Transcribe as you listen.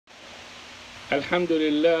الحمد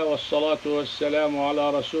لله والصلاة والسلام على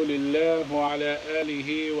رسول الله وعلى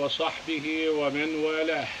آله وصحبه ومن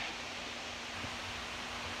والاه.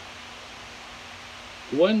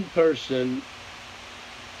 One person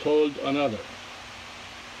told another,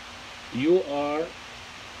 "You are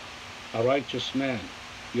a righteous man,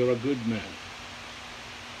 you're a good man."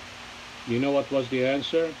 You know what was the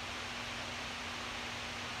answer?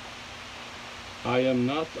 "I am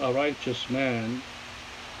not a righteous man,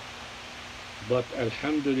 but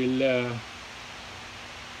Alhamdulillah,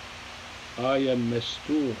 I am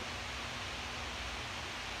mastur."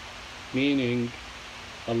 Meaning,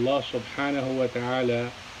 Allah subhanahu wa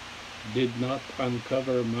ta'ala did not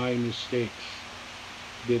uncover my mistakes,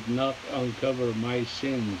 did not uncover my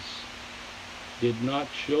sins, did not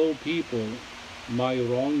show people my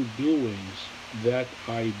wrongdoings that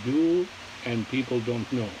I do and people don't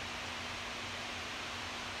know.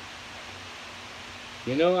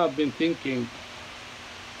 You know, I've been thinking,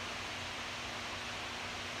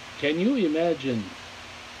 can you imagine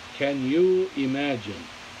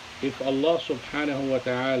if Allah subhanahu wa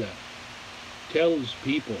ta'ala tells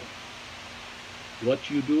people what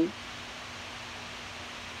you do,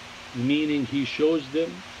 meaning He shows them,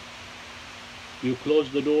 you close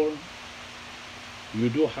the door, you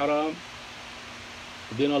do haram,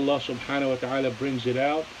 then Allah subhanahu wa ta'ala brings it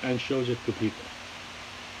out and shows it to people.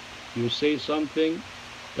 You say something,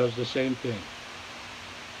 does the same thing.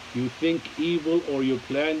 You think evil or you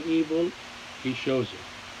plan evil, He shows it.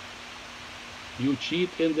 You cheat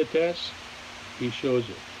in the test, He shows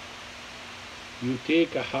it. You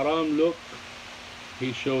take a haram look,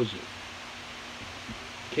 He shows it.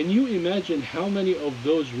 Can you imagine how many of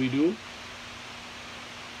those we do?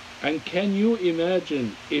 And can you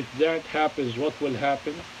imagine if that happens, what will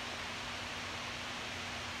happen?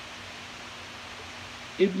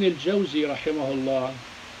 Ibn al-Jawzi rahimahullah,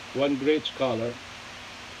 one great scholar,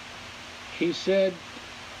 he said,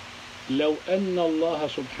 لو أن الله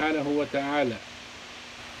سبحانه وتعالى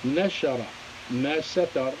نشر ما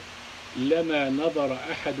ستر لما نظر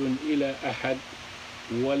أحد إلى أحد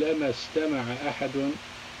ولما استمع أحد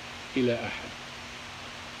إلى أحد.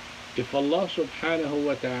 If Allah subhanahu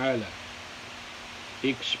wa ta'ala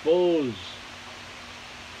expose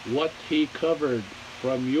what He covered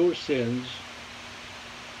from your sins,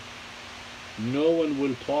 no one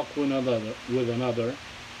will talk with another,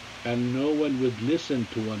 and no one would listen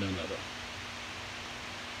to one another.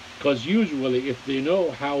 Because usually if they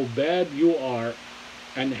know how bad you are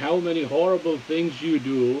and how many horrible things you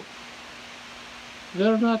do,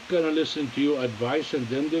 they're not going to listen to your advice, and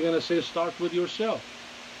then they're going to say, start with yourself.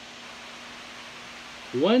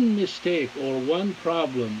 One mistake or one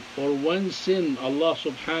problem or one sin Allah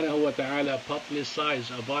subhanahu wa ta'ala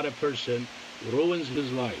publicizes about a person ruins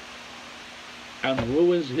his life and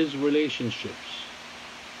ruins his relationships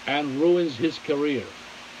and ruins his career.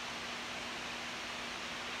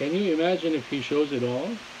 Can you imagine if He shows it all?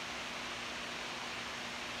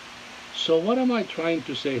 So what am I trying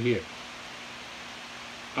to say here?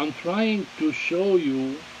 I'm trying to show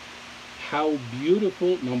you how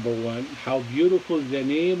beautiful, number one, how beautiful the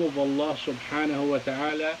name of Allah subhanahu wa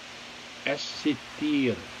ta'ala,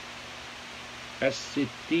 As-Sittir.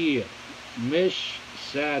 As-Sittir, مش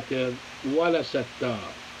ساتر ولا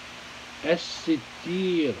ستار.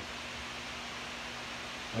 As-Sittir.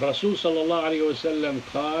 Rasul sallallahu alayhi wa sallam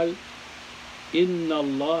قال إن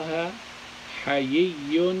الله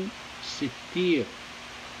حيي ستير.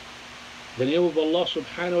 The name of Allah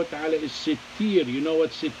subhanahu wa ta'ala is Sittir. You know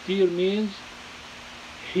what Sittir means?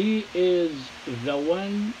 He is the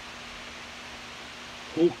one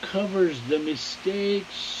who covers the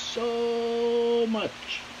mistakes so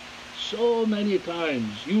much, so many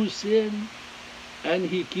times. You sin and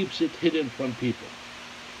He keeps it hidden from people.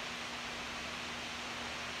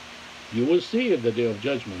 You will see it the day of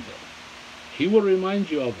judgment though. He will remind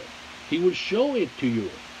you of it. He will show it to you.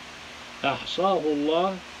 أحصاه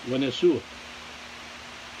الله ونسوه.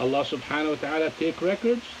 Allah subhanahu wa ta'ala take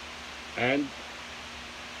records and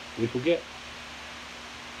we forget.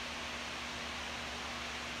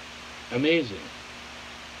 Amazing.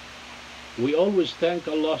 We always thank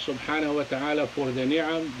Allah subhanahu wa ta'ala for the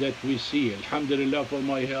ni'am that we see. Alhamdulillah for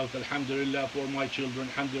my health, alhamdulillah for my children,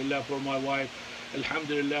 alhamdulillah for my wife,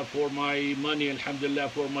 alhamdulillah for my money, alhamdulillah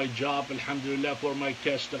for my job, alhamdulillah for my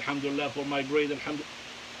test, alhamdulillah for my grade, alhamdulillah.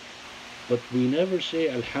 But we never say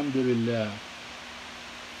alhamdulillah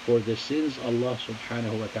for the sins Allah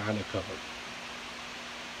subhanahu wa ta'ala covered.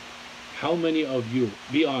 How many of you,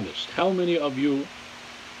 be honest, how many of you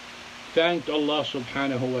thanked Allah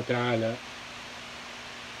subhanahu wa ta'ala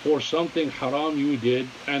for something haram you did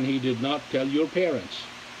and He did not tell your parents?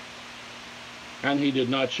 and He did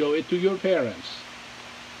not show it to your parents.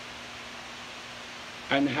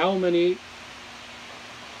 And how many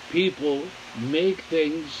people make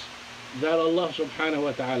things that Allah subhanahu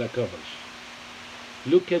wa ta'ala covers?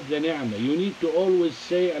 Look at the ni'mah. You need to always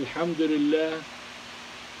say Alhamdulillah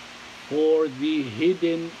for the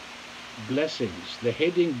hidden blessings. The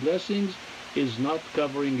hidden blessings is not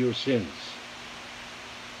covering your sins.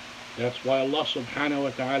 That's why Allah subhanahu wa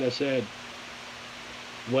ta'ala said,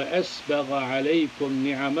 وَأَسْبَغَ عَلَيْكُمْ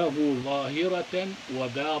نِعَمَهُ ظَاهِرَةً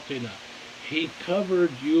وَبَاطِنًا. He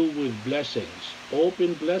covered you with blessings,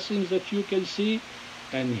 open blessings that you can see,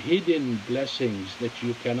 and hidden blessings that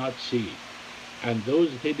you cannot see. And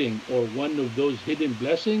those hidden, or one of those hidden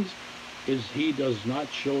blessings, is He does not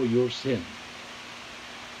show your sin.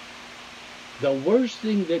 The worst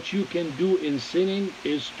thing that you can do in sinning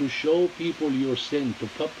is to show people your sin, to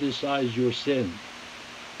publicize your sin,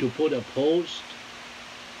 to put a post,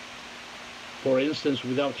 for instance,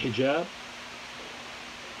 without hijab,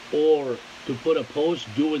 or to put a post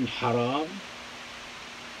doing haram.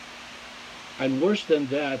 And worse than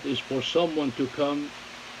that is for someone to come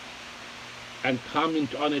and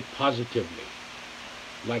comment on it positively,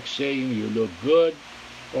 like saying you look good,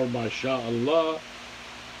 or mashallah,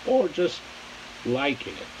 or just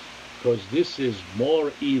liking it, because this is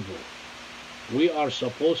more evil. We are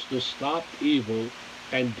supposed to stop evil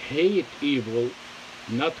and hate evil,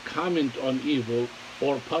 not comment on evil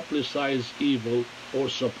or publicize evil or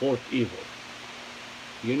support evil.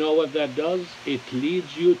 You know what that does? It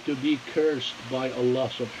leads you to be cursed by Allah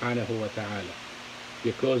subhanahu wa ta'ala,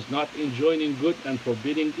 because not enjoining good and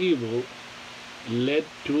forbidding evil led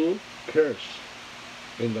to curse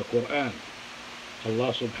in the Quran.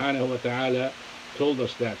 Allah subhanahu wa ta'ala told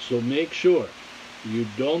us that. So make sure you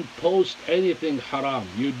don't post anything haram.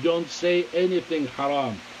 You don't say anything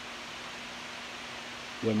haram.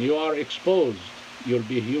 When you are exposed, you'll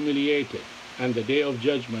be humiliated, and the day of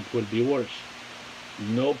judgment will be worse.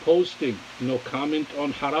 No posting, no comment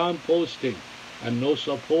on haram posting, and no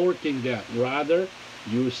supporting that. Rather,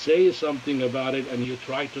 you say something about it and you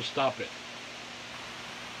try to stop it.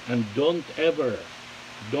 And don't ever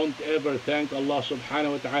thank Allah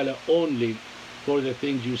subhanahu wa ta'ala only for the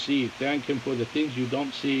things you see. Thank Him for the things you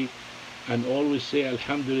don't see, and always say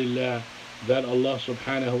Alhamdulillah that Allah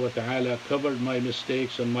subhanahu wa ta'ala covered my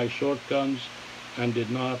mistakes and my shortcomings and did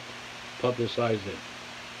not publicize it.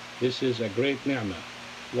 This is a great ni'mah.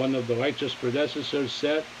 One of the righteous predecessors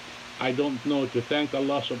said, I don't know to thank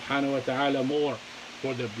Allah subhanahu wa ta'ala more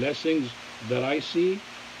for the blessings that I see,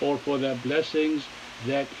 or for the blessings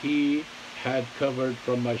that He had covered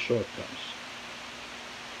from my shortcomings.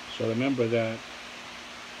 So remember that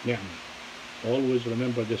ni'mah. Always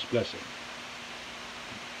remember this blessing.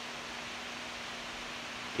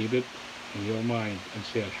 Keep it in your mind and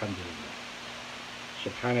say Alhamdulillah.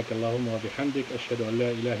 سبحانك اللهم وبحمدك أشهد أن لا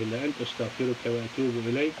إله إلا أنت أستغفرك وأتوب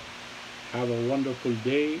إليك. Have a wonderful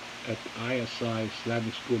day at ISI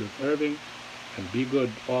Islamic School of Irving, and be good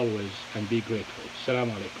always and be grateful.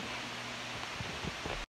 Assalamu alaikum.